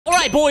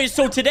right, boys.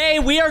 So today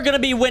we are going to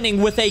be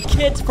winning with a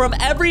kit from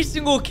every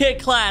single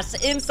kit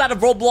class inside of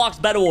Roblox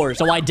BedWars.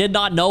 So I did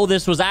not know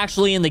this was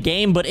actually in the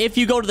game, but if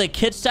you go to the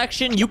kit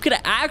section, you could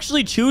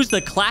actually choose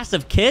the class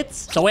of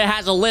kits. So it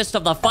has a list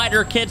of the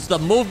fighter kits, the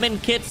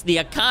movement kits, the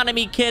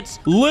economy kits,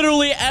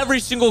 literally every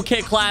single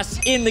kit class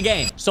in the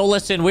game. So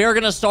listen, we are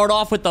going to start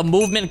off with the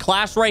movement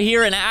class right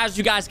here. And as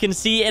you guys can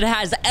see, it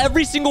has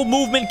every single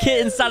movement kit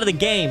inside of the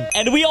game.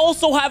 And we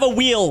also have a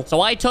wheel.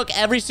 So I took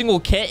every single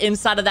kit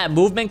inside of that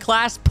movement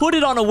class, put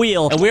it on a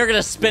wheel, and we're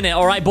gonna spin it.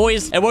 All right,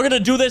 boys, and we're gonna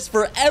do this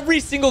for every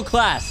single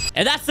class,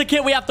 and that's the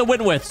kit we have to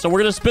win with. So we're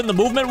gonna spin the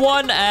movement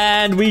one,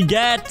 and we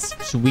get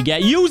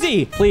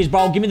Uzi. Please,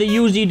 bro, give me the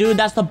Uzi, dude.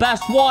 That's the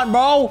best one,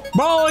 bro.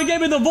 He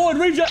gave me the void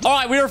region. All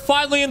right, we are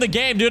finally in the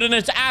game, dude, and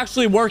it's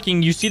actually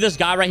working. You see this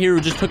guy right here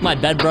who just took my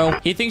bed, bro?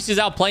 He thinks he's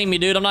outplaying me,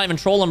 dude. I'm not even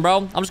trolling, bro.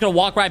 I'm just gonna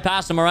walk right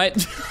past him. All right.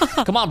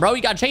 Come on, bro,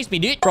 you gotta chase me,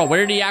 dude. Bro,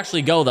 where did he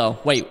actually go, though?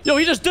 Wait, yo,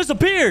 he just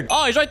disappeared.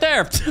 Oh, he's right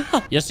there.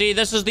 You see,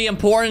 this is the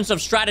importance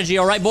of strategy.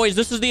 All right, boys,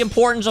 this is the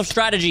importance of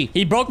strategy.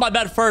 He broke my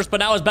bed first, but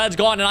now his bed's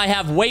gone, and I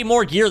have way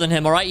more gear than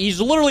him. All right,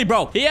 he's literally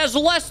broke. He has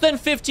less than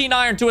 15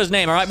 iron to his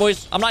name. All right,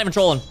 boys, I'm not even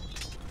trolling.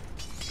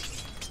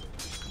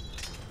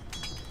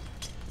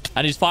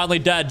 And he's finally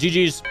dead.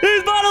 GG's.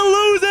 He's about to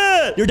lose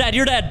it. You're dead.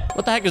 You're dead.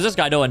 What the heck is this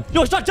guy doing?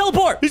 Yo, he's trying to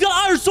teleport. He's got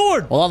an iron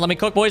sword. Hold on. Let me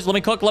cook, boys. Let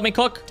me cook. Let me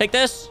cook. Take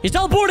this. He's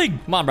teleporting.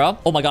 Come on, bro.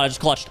 Oh, my God. I just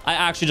clutched. I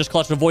actually just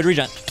clutched a void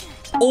regen.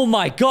 Oh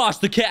my gosh,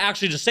 the kit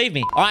actually just saved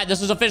me. All right,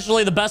 this is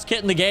officially the best kit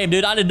in the game,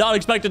 dude. I did not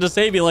expect it to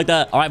save me like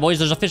that. All right, boys,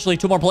 there's officially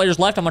 2 more players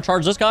left. I'm gonna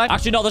charge this guy.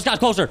 Actually, no, this guy's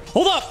closer.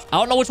 Hold up. I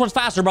don't know which one's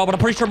faster, bro, but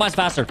I'm pretty sure mine's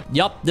faster.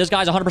 Yup, this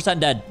guy's 100%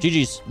 dead.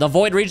 GG's. The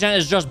void regen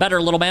is just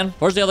better, little man.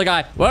 Where's the other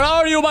guy? Where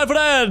are you, my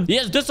friend? He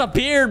has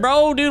disappeared,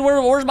 bro. Dude,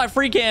 where's my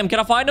free cam? Can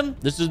I find him?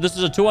 This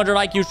is a 200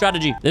 IQ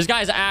strategy. This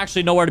guy's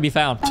actually nowhere to be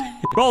found.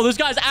 Bro, this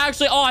guy's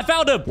actually... Oh, I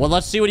found him. Well,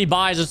 let's see what he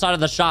buys inside of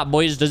the shop,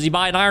 boys. Does he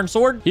buy an iron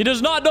sword? He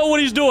does not know what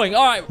he's doing.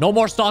 All right, no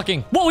more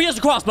stalking. Whoa, he has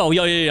a crossbow.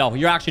 Yo.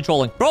 You're actually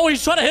trolling. Bro,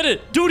 he's trying to hit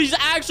it. Dude, he's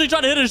actually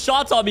trying to hit his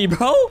shots on me,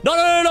 bro.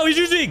 No. He's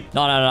using...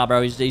 No,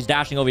 bro. He's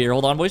dashing over here.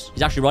 Hold on, boys.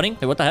 He's actually running.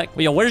 Hey, what the heck?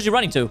 Yo, where is he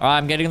running to? All right,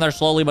 I'm getting there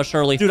slowly but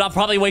surely. Dude, I've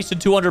probably wasted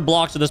 200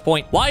 blocks at this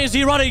point. Why is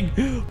he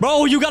running?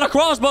 Bro, you got a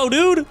crossbow,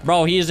 dude.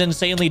 Bro, he is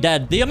insanely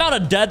dead. The amount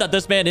of dead that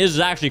this man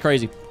is actually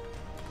crazy.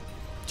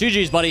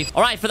 GG's, buddy.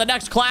 All right, for the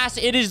next class,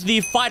 it is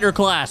the fighter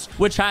class,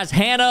 which has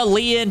Hannah,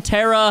 Leon,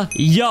 Tara.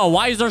 Yo,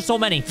 why is there so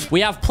many?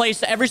 We have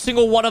placed every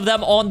single one of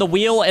them on the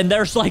wheel, and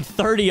there's like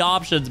 30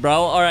 options, bro.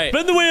 All right,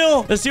 spin the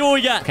wheel. Let's see what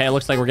we get. Okay, it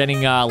looks like we're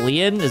getting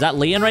Leon. Is that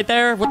Leon right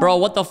there? Bro,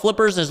 what the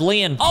flippers is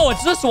Leon? Oh,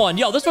 it's this one.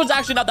 Yo, this one's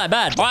actually not that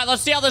bad. All right,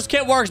 let's see how this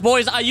kit works,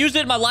 boys. I used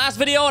it in my last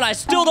video, and I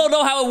still don't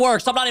know how it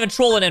works. I'm not even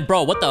trolling it,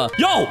 bro. What the?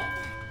 Yo!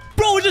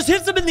 Bro, it just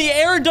hits him in the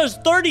air and does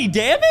 30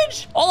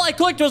 damage? All I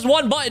clicked was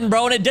one button,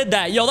 bro, and it did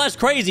that. Yo, that's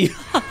crazy.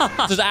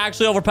 This is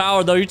actually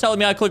overpowered, though. You're telling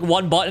me I click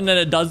one button and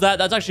it does that?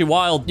 That's actually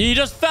wild. He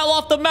just fell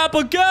off the map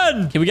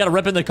again. Can we get a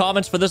rip in the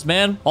comments for this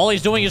man? All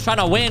he's doing is trying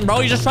to win, bro.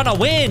 He's just trying to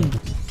win.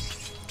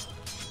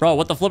 Bro,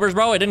 what the flippers,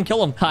 bro? It didn't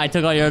kill him. I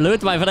took all your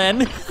loot, my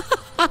friend.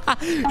 All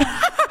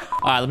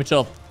right, let me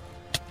chill.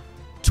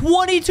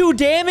 22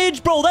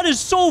 damage? Bro, that is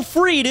so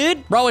free,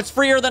 dude. Bro, it's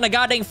freer than a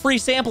goddamn free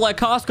sample at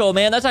Costco,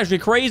 man. That's actually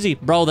crazy.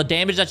 Bro, the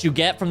damage that you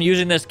get from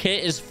using this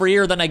kit is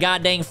freer than a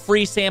goddamn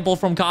free sample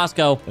from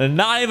Costco.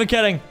 Not even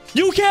kidding.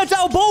 You can't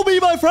outbow me,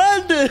 my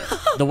friend.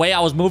 The way I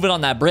was moving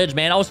on that bridge,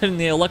 man, I was hitting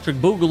the electric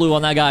boogaloo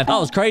on that guy. That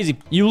was crazy.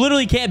 You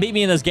literally can't beat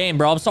me in this game,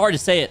 bro. I'm sorry to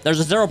say it. There's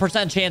a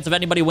 0% chance of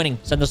anybody winning.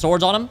 Send the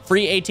swords on him.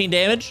 Free 18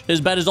 damage. His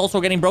bed is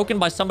also getting broken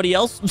by somebody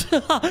else.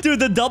 Dude,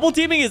 the double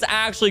teaming is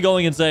actually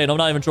going insane. I'm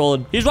not even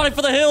trolling. He's running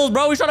for the hills,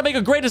 bro. He's trying to make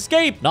a great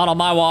escape. Not on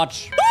my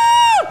watch.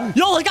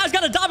 Yo, this guy's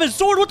got a diamond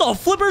sword. What the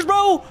flippers,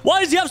 bro?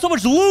 Why does he have so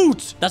much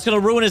loot? That's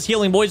gonna ruin his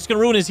healing, boys. It's gonna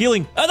ruin his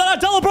healing. And then I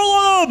teleport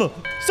on him.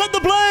 Send the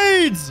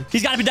blades.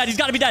 He's gotta be dead. He's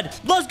gotta be dead.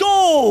 Let's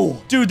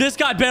go. Dude, this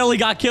guy barely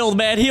got killed,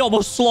 man. He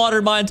almost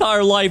slaughtered my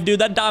entire life, dude.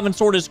 That diamond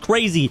sword is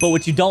crazy. But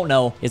what you don't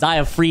know is I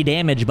have free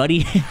damage,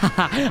 buddy.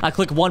 I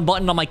click one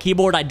button on my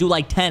keyboard. I do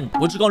like 10.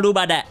 What you gonna do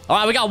about that? All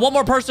right, we got one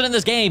more person in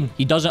this game.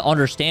 He doesn't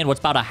understand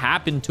what's about to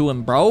happen to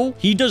him, bro.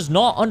 He does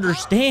not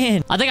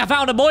understand. I think I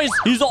found him, boys.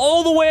 He's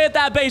all the way at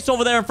that base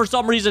over there. And for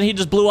some reason, he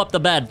just blew up the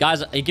bed.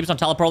 Guys, he keeps on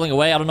teleporting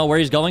away. I don't know where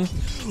he's going.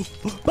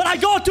 But I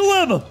got to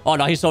him. Oh,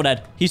 no, he's so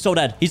dead. He's so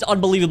dead. He's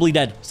unbelievably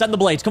dead. Send the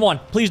blades. Come on.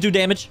 Please do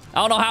damage.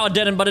 I don't know how it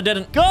didn't, but it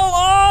didn't. Go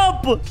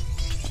up.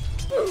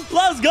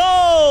 Let's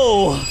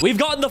go. We've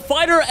gotten the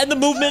fighter and the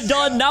movement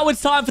done. Now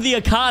it's time for the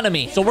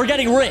economy. So we're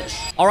getting rich.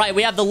 All right,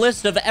 we have the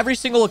list of every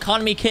single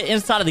economy kit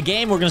inside of the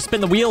game. We're going to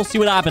spin the wheel, see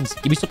what happens.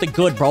 Give me something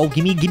good, bro.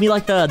 Give me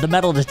like the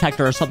metal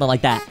detector or something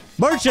like that.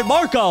 Merchant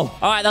Marco. All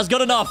right, that's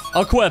good enough.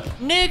 Equip.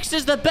 Nyx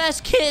is the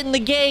best kit in the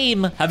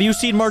game. Have you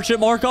seen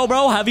Merchant Marco,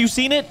 bro? Have you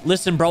seen it?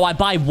 Listen, bro, I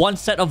buy one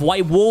set of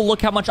white wool. Look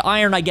how much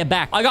iron I get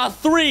back. I got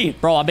 3.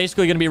 Bro, I'm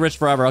basically going to be rich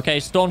forever, okay?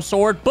 Stone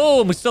sword.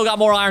 Boom. We still got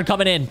more iron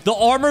coming in. The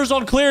armor's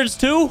on clearance,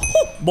 too.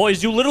 Whew.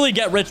 Boys, you literally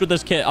get rich with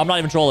this kit. I'm not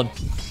even trolling.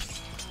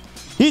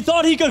 He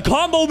thought he could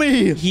combo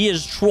me. He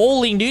is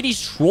trolling, dude.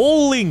 He's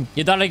trolling.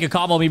 He thought he could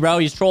combo me, bro.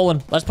 He's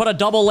trolling. Let's put a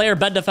double layer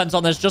bed defense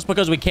on this just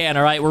because we can,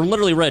 all right? We're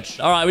literally rich.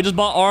 All right, we just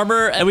bought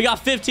armor, and we got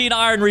 15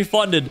 iron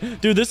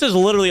refunded. Dude, this is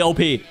literally OP.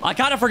 I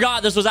kind of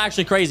forgot this was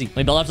actually crazy. Let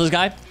me build up to this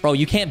guy. Bro,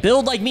 you can't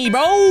build like me,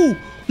 bro.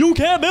 You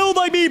can't build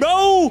like me,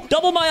 bro.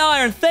 Double my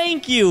iron.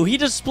 Thank you. He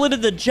just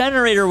splitted the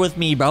generator with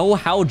me, bro.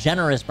 How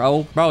generous,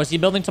 bro. Bro, is he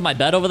building to my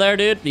bed over there,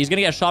 dude? He's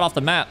gonna get shot off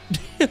the map.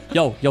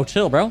 Yo,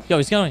 chill, bro.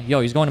 He's going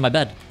to my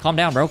bed. Calm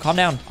down, bro. Calm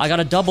down. I got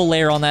a double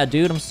layer on that,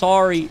 dude. I'm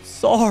sorry.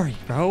 Sorry,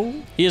 bro.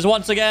 He is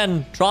once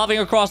again traveling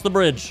across the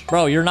bridge.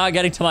 Bro, you're not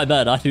getting to my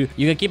bed.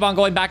 You can keep on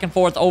going back and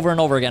forth over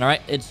and over again, all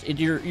right?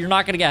 You're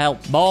not gonna get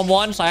help. Bow him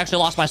once. I actually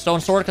lost my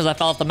stone sword because I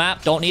fell off the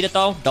map. Don't need it,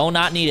 though. Do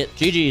not need it.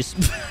 GG's.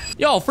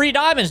 Yo, free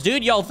diamonds,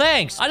 dude. Yo,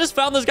 thanks. I just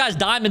found this guy's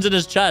diamonds in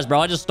his chest,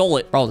 bro. I just stole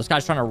it. Bro, this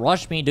guy's trying to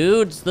rush me,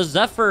 dude. It's the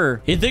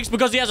Zephyr. He thinks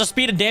because he has a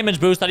speed and damage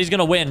boost that he's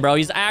gonna win, bro.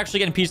 He's actually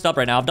getting pieced up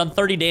right now. I've done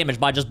 30 damage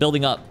by just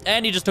building up.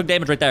 And he just took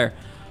damage right there.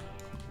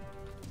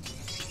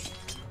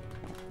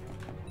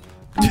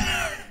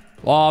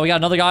 Oh, we got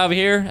another guy over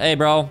here. Hey,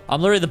 bro.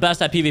 I'm literally the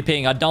best at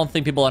PvPing. I don't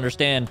think people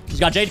understand. He's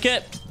got Jade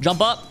Kit.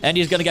 Jump up. And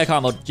he's gonna get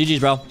comboed. GG's,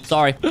 bro.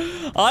 Sorry.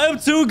 I am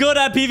too good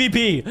at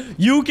PvP.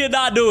 You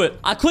cannot do it.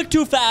 I click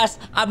too fast.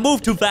 I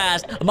move too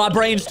fast. My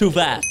brain's too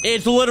fast.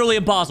 It's literally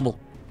impossible.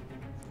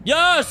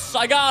 Yes,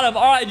 I got him.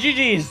 All right,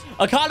 GG's.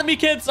 Economy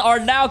kits are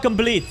now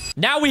complete.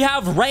 Now we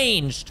have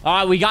ranged. All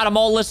right, we got them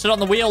all listed on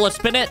the wheel. Let's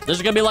spin it. This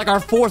is going to be like our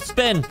 4th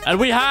spin. And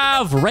we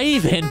have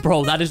Raven.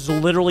 Bro, that is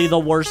literally the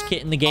worst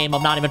kit in the game.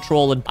 I'm not even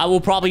trolling. I will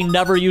probably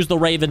never use the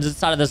Ravens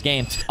inside of this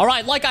game. All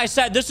right, like I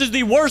said, this is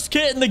the worst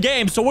kit in the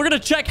game. So we're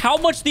going to check how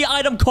much the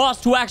item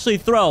costs to actually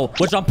throw,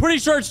 which I'm pretty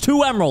sure it's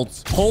 2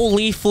 emeralds.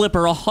 Holy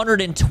flipper,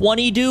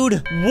 120, dude.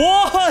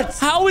 What?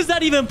 How is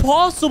that even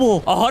possible?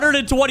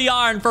 120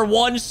 iron for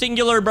one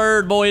singular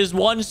bird, boys.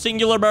 One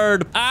singular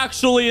bird.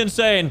 Actually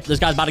insane. This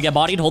guy's about to get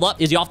bodied. Hold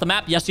up. Is he off the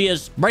map? Yes, he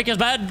is. Break his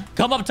bed.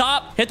 Come up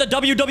top. Hit the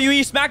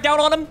WWE smackdown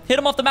on him. Hit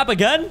him off the map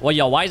again. Well,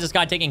 yo, why is this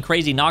guy taking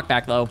crazy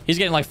knockback, though? He's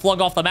getting, like,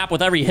 flung off the map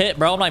with every hit,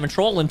 bro. I'm not even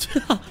trolling.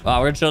 We're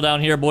gonna chill down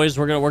here, boys.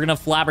 We're gonna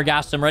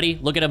flabbergast him. Ready?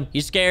 Look at him.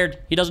 He's scared.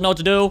 He doesn't know what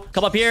to do.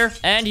 Come up here.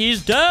 And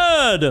he's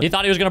dead. He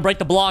thought he was gonna break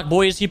the block,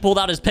 boys. He pulled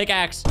out his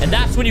pickaxe. And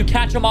that's when you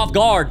catch him off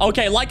guard.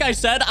 Okay, like I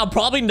said, I'm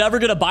probably never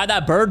gonna buy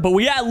that bird, but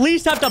we at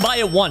least have to buy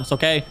it once,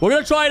 okay? We're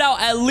gonna try it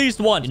out at least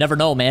once. You never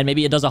know, man.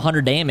 Maybe it does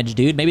 100 damage,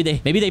 dude. Maybe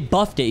they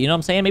buffed it. You know what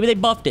I'm saying? Maybe they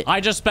buffed it.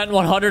 I just spent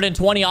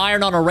 120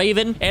 iron on a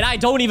Raven, and I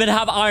don't even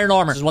have iron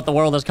armor. This is what the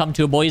world has come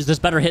to, boys. This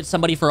better hit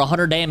somebody for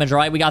 100 damage, all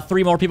right? We got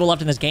 3 more people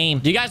left in this game.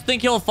 Do you guys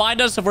think he'll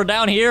find us if we're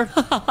down here?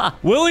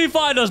 Will he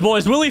find us,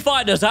 boys? Will he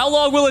find us? How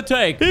long will it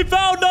take? He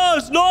found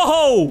us!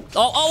 No!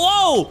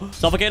 Oh!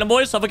 Suffocate him,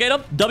 boys. Suffocate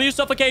him. W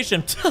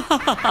suffocation.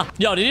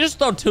 Yo, did he just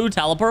throw 2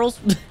 telepearls?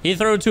 He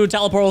threw 2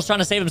 telepearls trying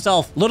to save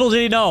himself. Little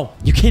did he know.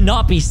 You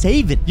cannot be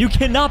saved. You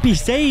cannot be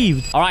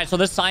saved. All right, so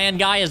this Cyan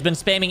guy has been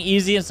spamming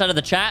easy instead of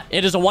the chat.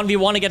 It is a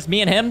 1v1 against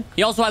me and him.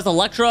 He also has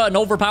Electra, an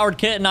overpowered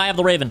kit, and I have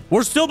the Raven.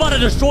 We're still about to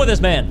destroy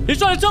this man. He's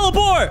trying to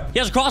teleport. He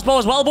has a crossbow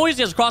as well, boys.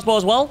 He has a crossbow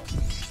as well.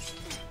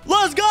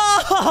 Let's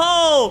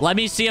go! Let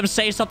me see him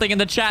say something in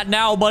the chat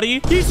now, buddy.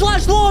 He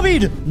slash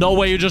lobbied. No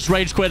way you just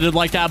rage quitted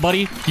like that,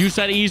 buddy. You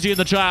said easy in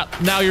the chat.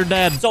 Now you're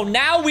dead. So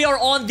now we are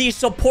on the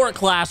support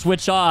class,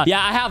 which, yeah,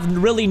 I have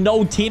really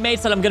no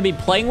teammates that I'm going to be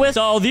playing with.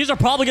 So these are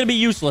probably going to be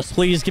useless.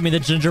 Please give me the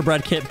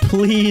gingerbread kit.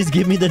 Please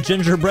give me the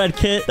gingerbread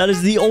kit. That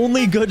is the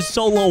only good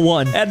solo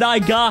one. And I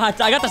got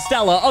the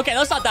Stella. Okay,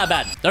 that's not that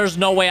bad. There's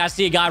no way I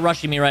see a guy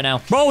rushing me right now.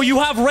 Bro, you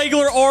have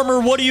regular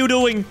armor. What are you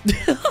doing?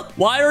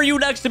 Why are you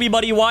next to me,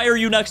 buddy? Why are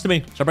you next to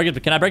me?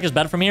 Can I break his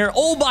bed from here?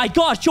 Oh my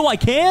gosh, yo, I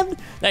can?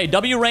 Hey,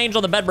 W range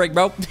on the bed break,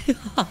 bro.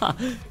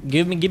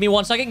 Give me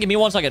 1 second. Give me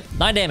 1 second.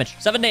 9 damage.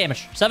 7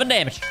 damage. 7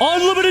 damage.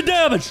 Unlimited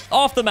damage.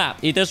 Off the map.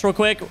 Eat this real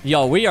quick.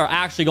 Yo, we are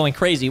actually going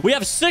crazy. We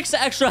have 6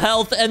 extra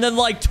health and then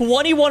like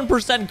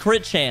 21%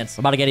 crit chance.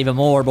 We're about to get even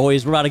more,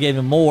 boys. We're about to get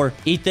even more.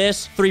 Eat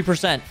this.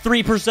 3%.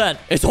 3%.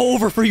 It's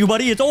over for you,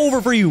 buddy. It's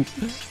over for you.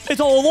 It's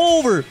all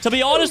over. To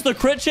be honest, the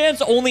crit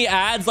chance only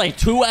adds like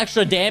 2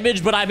 extra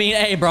damage, but I mean,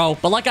 hey, bro.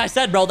 But like I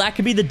said, bro, that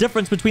could be the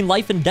difference between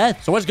life and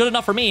death. So what's good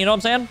enough for me? You know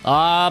what I'm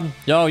saying?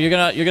 Yo, you're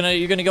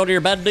gonna go to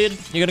your bed, dude?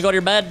 You're gonna go to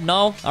your bed?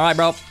 No? All right,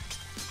 bro.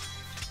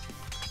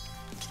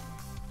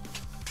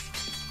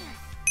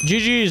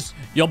 GG's.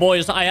 Yo,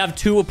 boys, I have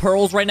 2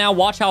 pearls right now.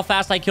 Watch how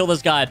fast I kill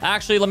this guy.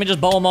 Actually, let me just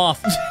bow him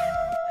off.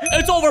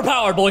 It's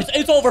overpowered, boys.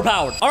 It's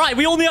overpowered. All right,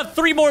 we only have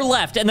 3 more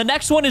left. And the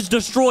next one is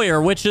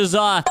Destroyer, which is,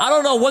 I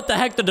don't know what the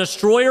heck the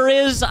Destroyer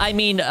is. I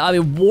mean,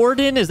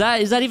 Warden, is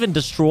that even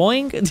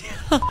destroying?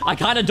 I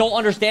kind of don't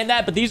understand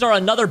that, but these are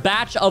another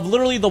batch of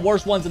literally the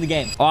worst ones in the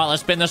game. All right,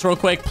 let's spin this real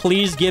quick.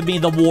 Please give me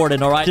the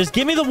Warden, all right? Just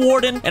give me the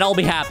Warden, and I'll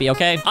be happy,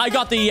 okay? I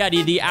got the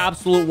Yeti, the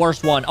absolute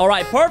worst one. All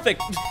right,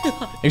 perfect.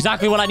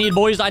 Exactly what I need,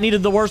 boys. I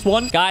needed the worst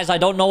one. Guys, I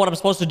don't know what I'm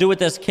supposed to do with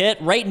this kit.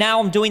 Right now,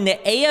 I'm doing the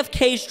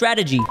AFK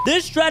strategy.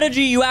 This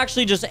strategy, you you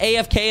actually just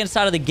AFK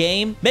inside of the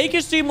game, make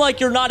it seem like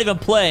you're not even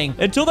playing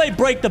until they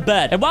break the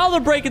bed. And while they're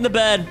breaking the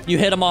bed, you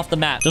hit them off the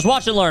map. Just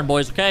watch and learn,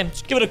 boys, okay?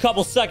 Just give it a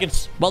couple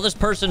seconds while this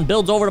person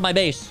builds over to my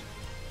base.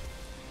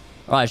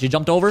 All right, she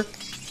jumped over.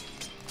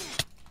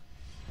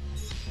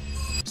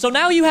 So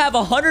now you have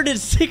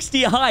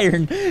 160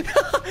 iron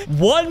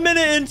 1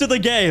 minute into the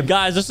game.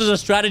 Guys, this is a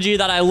strategy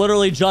that I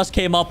literally just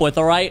came up with,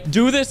 all right?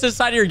 Do this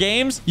inside of your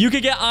games. You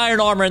could get iron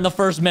armor in the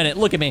first minute.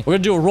 Look at me. We're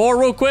gonna do a roar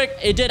real quick.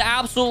 It did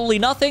absolutely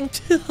nothing.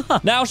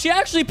 Now, she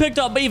actually picked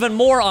up even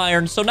more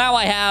iron. So now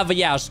I have,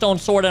 a stone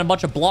sword and a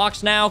bunch of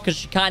blocks now because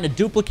she kind of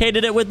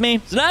duplicated it with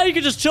me. So now you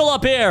can just chill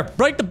up here,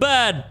 break the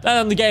bed, and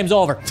then the game's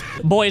over.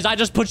 Boys, I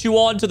just put you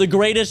on to the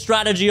greatest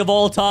strategy of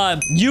all time.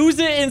 Use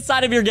it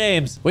inside of your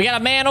games. We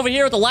got a man over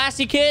here with the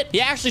Lassie kit.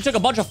 He actually took a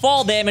bunch of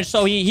fall damage,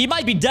 so he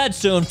might be dead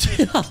soon.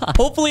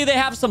 Hopefully they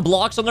have some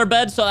blocks on their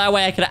bed, so that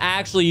way I could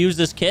actually use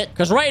this kit.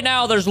 Because right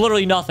now, there's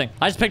literally nothing.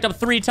 I just picked up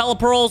 3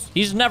 telepearls.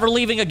 He's never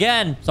leaving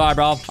again. Sorry,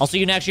 bro. I'll see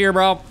you next year,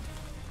 bro.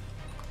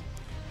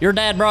 You're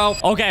dead, bro.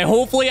 Okay,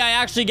 hopefully I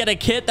actually get a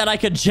kit that I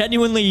could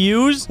genuinely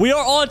use. We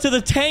are on to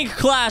the tank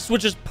class,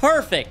 which is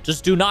perfect.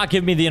 Just do not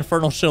give me the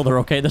infernal shielder,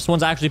 okay? This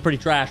one's actually pretty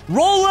trash.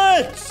 Roll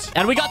it!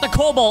 And we got the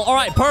cobalt. All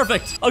right,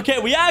 perfect.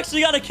 Okay, we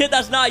actually got a kit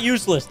that's not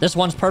useless. This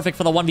one's perfect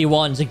for the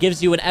 1v1s. It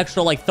gives you an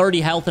extra, like,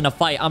 30 health in a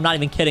fight. I'm not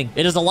even kidding.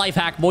 It is a life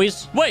hack,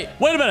 boys. Wait a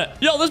minute.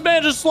 Yo, this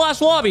man just slash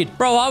lobbied.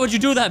 Bro, why would you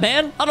do that,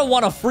 man? I don't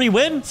want a free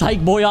win.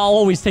 Psych, boy, I'll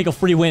always take a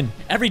free win.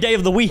 Every day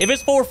of the week. If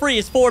it's for free,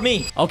 it's for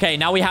me. Okay,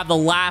 now we have the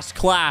last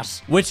class,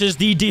 which is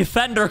the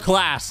defender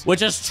class,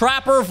 which is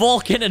trapper,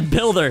 Vulcan, and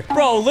builder.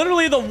 Bro,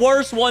 literally the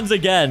worst ones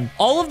again.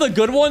 All of the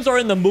good ones are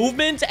in the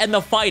movement and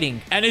the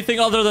fighting. Anything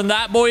other than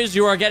that, boys,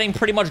 you are getting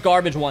pretty much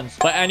garbage ones.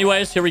 But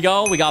anyways, here we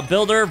go. We got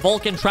builder,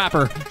 Vulcan,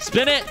 trapper.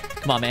 Spin it.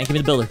 Come on, man. Give me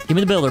the builder. Give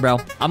me the builder, bro.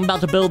 I'm about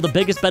to build the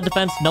biggest bed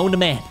defense known to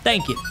man.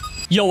 Thank you.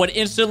 Yo, an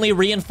instantly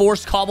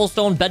reinforced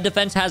cobblestone bed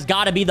defense has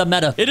got to be the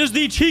meta. It is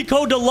the cheat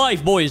code to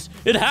life, boys.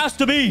 It has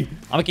to be.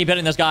 I'm gonna keep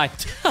hitting this guy.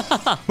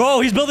 Bro,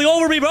 he's building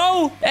over me,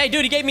 bro. Hey,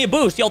 dude, he gave me a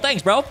boost. Yo,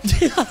 thanks, bro.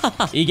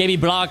 He gave me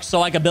blocks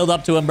so I could build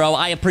up to him, bro.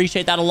 I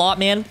appreciate that a lot,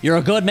 man. You're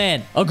a good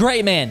man. A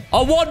great man.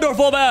 A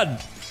wonderful man.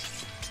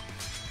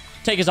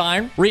 Take his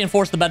iron.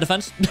 Reinforce the bed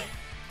defense.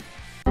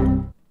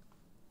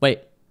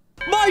 Wait.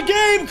 My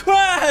game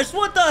crashed!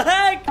 What the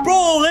heck?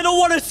 Bro, they don't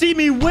want to see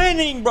me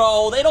winning,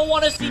 bro. They don't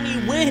want to see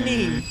me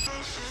winning.